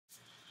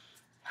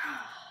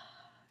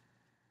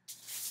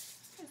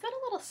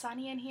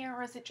sunny in here,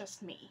 or is it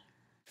just me?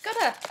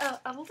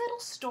 Got a little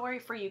story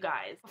for you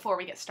guys before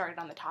we get started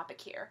on the topic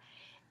here.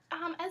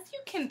 As you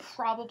can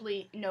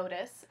probably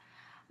notice,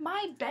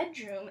 my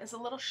bedroom is a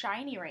little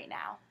shiny right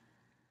now.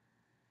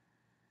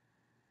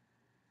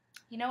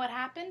 You know what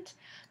happened?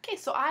 Okay,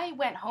 so I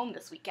went home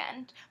this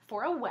weekend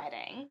for a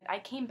wedding. I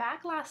came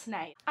back last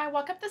night. I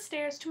walk up the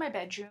stairs to my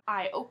bedroom.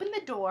 I open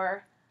the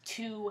door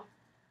to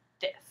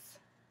this.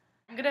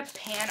 I'm gonna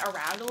pan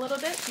around a little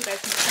bit so you guys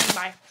can see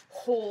my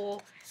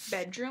whole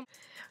bedroom.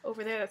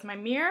 Over there, that's my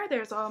mirror.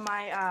 There's all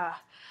my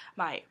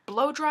my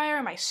blow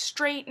dryer, my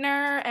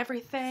straightener,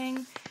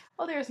 everything.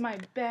 Oh, there's my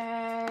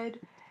bed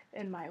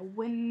and my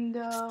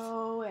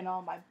window and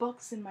all my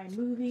books and my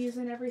movies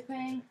and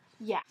everything.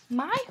 Yeah,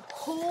 my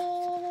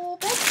whole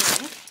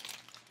bedroom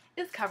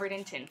is covered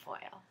in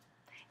tinfoil.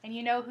 And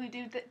you know who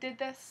did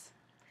this?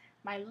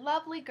 My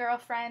lovely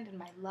girlfriend and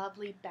my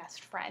lovely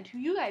best friend, who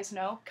you guys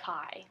know,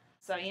 Kai.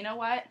 So you know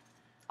what?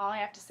 All I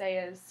have to say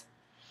is,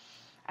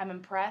 I'm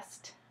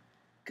impressed.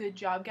 Good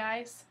job,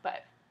 guys,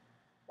 but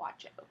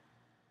watch out.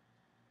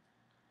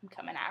 I'm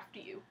coming after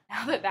you.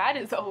 Now that that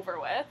is over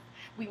with,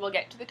 we will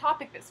get to the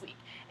topic this week.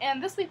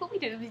 And this week what we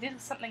did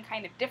something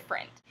kind of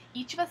different.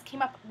 Each of us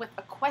came up with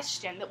a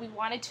question that we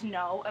wanted to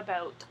know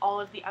about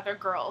all of the other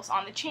girls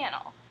on the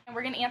channel. And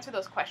we're going to answer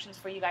those questions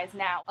for you guys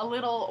now. A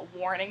little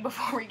warning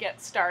before we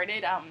get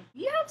started.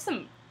 We have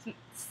some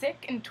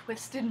sick and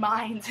twisted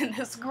minds in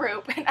this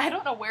group, and I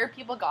don't know where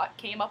people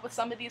came up with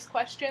some of these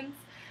questions,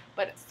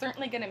 but it's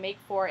certainly going to make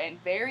for a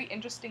very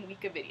interesting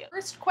week of videos.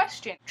 First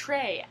question,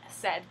 Trey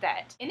said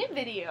that in a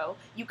video,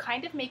 you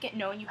kind of make it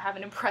known you have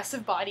an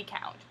impressive body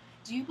count.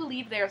 Do you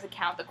believe there's a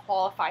count that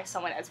qualifies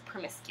someone as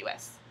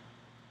promiscuous?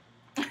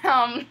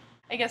 I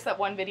guess that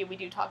one video we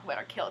do talk about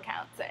our kill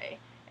counts,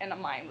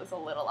 and mine was a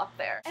little up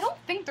there. I don't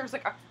think there's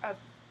like a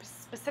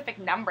specific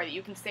number that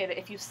you can say that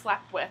if you've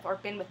slept with or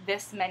been with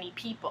this many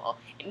people,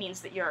 it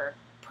means that you're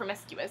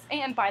promiscuous.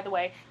 And by the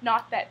way,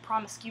 not that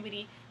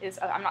promiscuity is,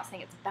 I'm not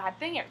saying it's a bad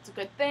thing or it's a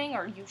good thing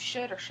or you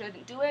should or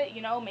shouldn't do it,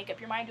 you know, make up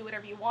your mind, do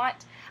whatever you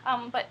want.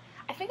 But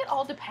I think it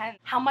all depends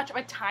how much of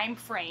a time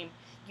frame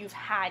you've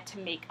had to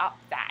make up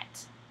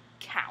that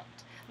count.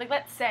 Like,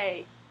 let's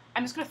say,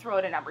 I'm just going to throw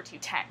out a number to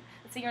 10.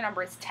 Let's say your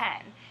number is 10,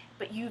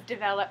 but you've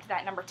developed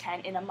that number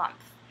 10 in a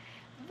month.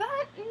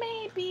 That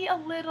may be a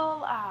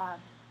little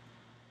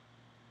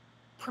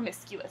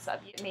promiscuous of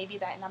you. Maybe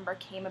that number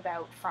came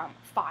about from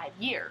 5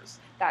 years.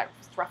 That's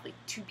roughly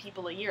 2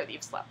 people a year that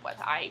you've slept with.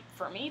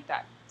 For me,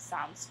 that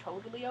sounds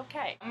totally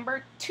okay.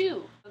 Number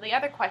 2, the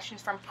other question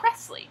is from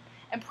Presley.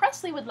 And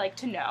Presley would like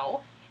to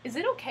know, is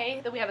it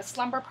okay that we have a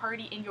slumber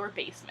party in your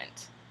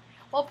basement?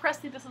 Well,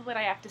 Presley, this is what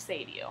I have to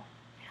say to you.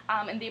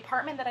 In the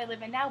apartment that I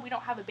live in now, we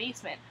don't have a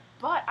basement,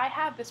 but I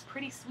have this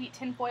pretty sweet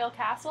tinfoil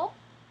castle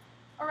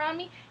around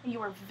me, and you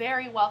are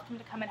very welcome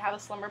to come and have a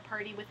slumber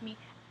party with me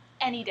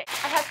any day.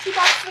 I have 2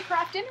 boxes of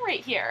Kraft Dinner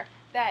right here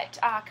that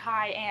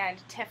Kai and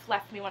Tiff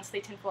left me once they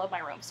tinfoiled my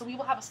room. So we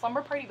will have a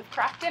slumber party with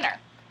Kraft Dinner.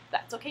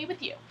 That's okay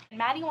with you. And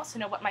Maddie wants to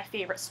know what my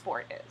favorite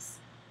sport is.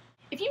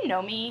 If you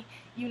know me,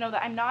 you know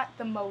that I'm not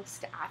the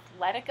most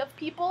athletic of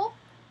people,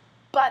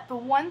 but the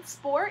one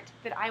sport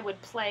that I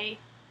would play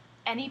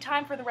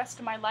anytime for the rest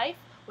of my life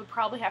would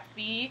probably have to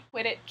be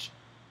Quidditch.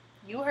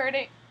 You heard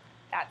it.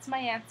 That's my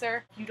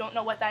answer. If you don't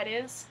know what that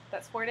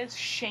sport is,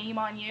 shame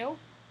on you,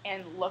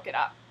 and look it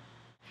up.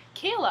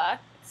 Kayla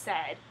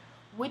said,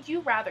 would you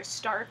rather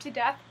starve to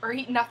death or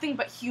eat nothing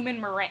but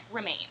human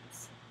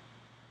remains?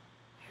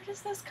 Where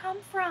does this come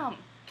from?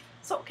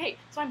 So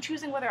I'm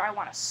choosing whether I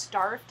want to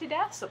starve to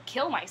death, so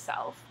kill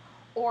myself,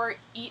 or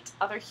eat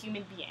other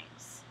human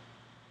beings.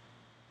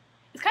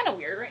 It's kind of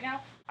weird right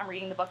now. I'm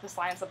reading the book The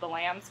Silence of the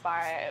Lambs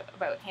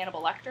about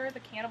Hannibal Lecter, the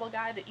cannibal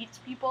guy that eats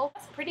people.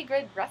 That's pretty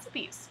good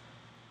recipes.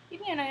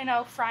 You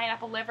know, frying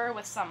up a liver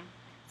with some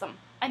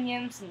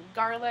onions, some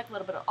garlic, a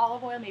little bit of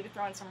olive oil, maybe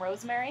throw in some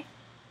rosemary.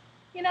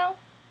 You know,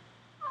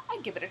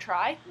 I'd give it a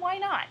try. Why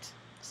not?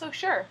 So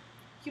sure,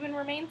 human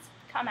remains,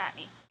 come at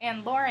me.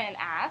 And Lauren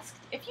asked,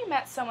 if you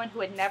met someone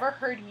who had never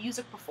heard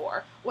music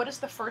before, what is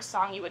the first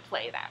song you would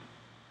play them?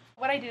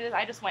 What I did is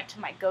I just went to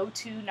my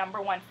go-to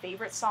 #1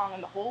 favorite song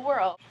in the whole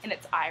world, and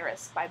it's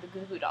Iris by the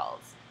Goo Goo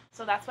Dolls.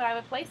 So that's what I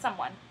would play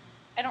someone.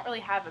 I don't really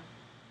have a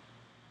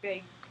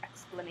big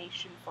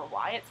explanation for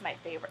why it's my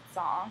favorite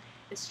song.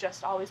 It's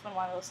just always been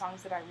one of those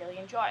songs that I really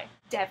enjoy.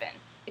 Devin,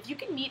 if you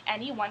could meet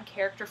any one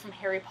character from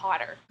Harry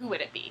Potter, who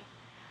would it be?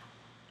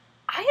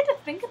 I had to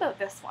think about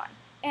this one,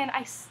 and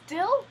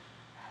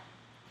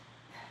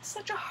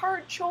such a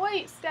hard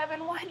choice,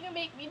 Devin. Why do you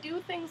make me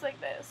do things like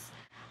this?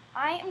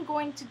 I am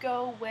going to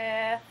go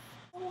with,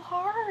 so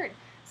hard.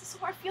 So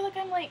I feel like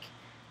I'm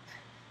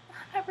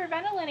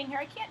hyperventilating here.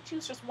 I can't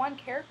choose just one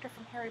character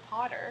from Harry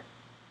Potter.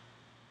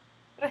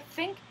 But I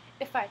think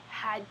if I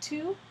had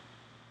to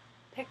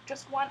pick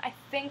just one, I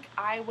think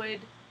I'm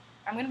going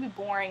to be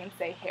boring and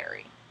say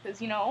Harry.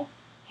 Because, you know,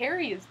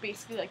 Harry is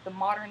basically like the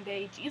modern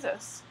day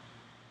Jesus.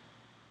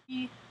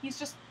 He's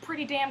just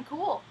pretty damn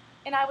cool.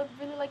 And I would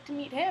really like to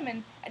meet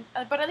him,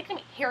 but I'd like to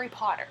meet Harry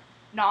Potter.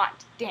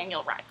 not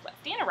Daniel Radcliffe.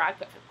 Daniel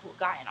Radcliffe is a cool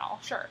guy and all,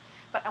 sure,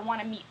 but I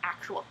want to meet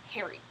actual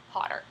Harry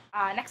Potter.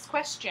 Next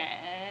question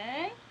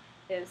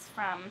is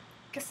from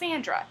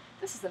Cassandra.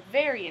 This is a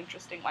very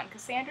interesting one.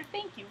 Cassandra,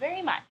 thank you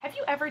very much. Have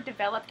you ever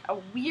developed a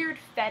weird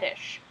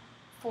fetish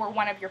for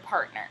one of your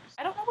partners?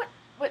 I don't know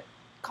what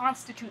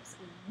constitutes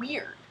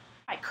weird.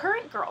 My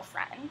current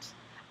girlfriend,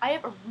 I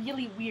have a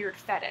really weird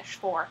fetish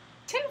for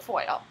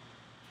tinfoil.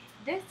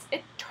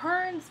 It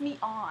turns me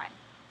on.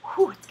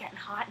 Whew, it's getting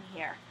hot in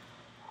here.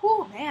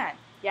 Whew, man.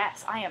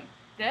 Yes, I am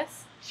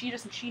this.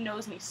 She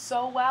knows me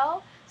so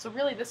well. So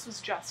really this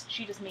was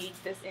she just made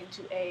this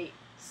into a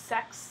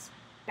sex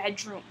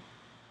bedroom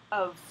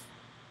of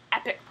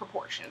epic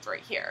proportions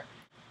right here.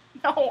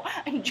 No,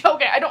 I'm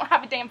joking. I don't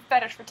have a damn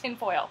fetish for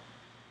tinfoil.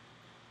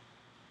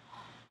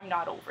 I'm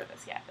not over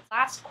this yet. The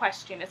last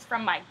question is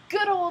from my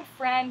good old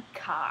friend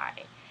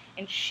Kai,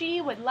 and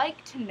she would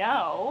like to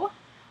know,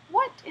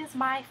 what is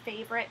my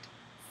favorite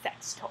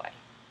sex toy?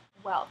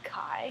 Well,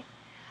 Kai,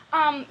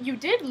 you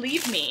did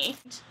leave me.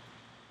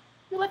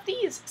 You left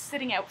these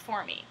sitting out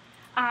for me,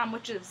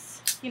 which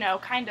is,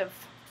 kind of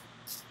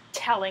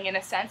telling in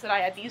a sense that I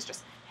had these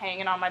just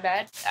hanging on my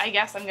bed. I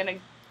guess I'm gonna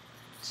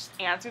just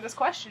answer this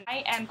question.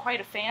 I am quite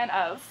a fan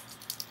of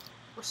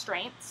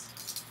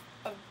restraints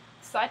of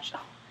such. Oh,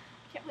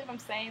 I can't believe I'm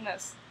saying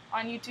this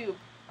on YouTube.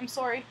 I'm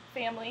sorry,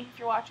 family, if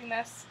you're watching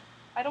this.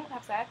 I don't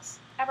have sex,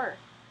 ever.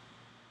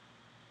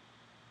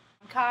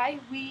 Kai,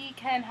 we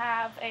can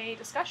have a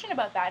discussion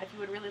about that if you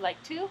would really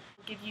like to.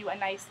 I'll give you a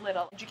nice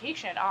little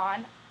education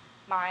on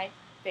my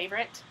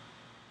favorite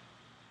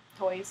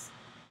toys,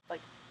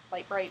 like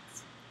light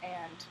brights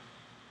and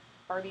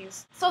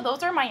Barbies. So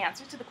those are my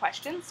answers to the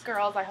questions.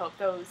 Girls, I hope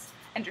those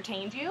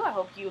entertained you. I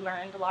hope you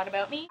learned a lot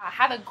about me.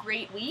 Have a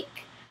great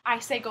week. I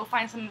say go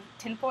find some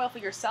tinfoil for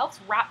yourselves,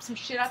 wrap some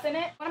shit up in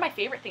it. One of my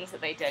favorite things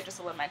that they did, just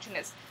a little mention,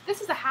 is this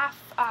is a half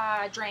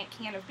drank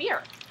can of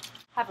beer.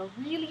 Have a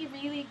really,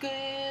 really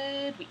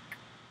good week.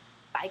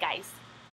 Bye, guys.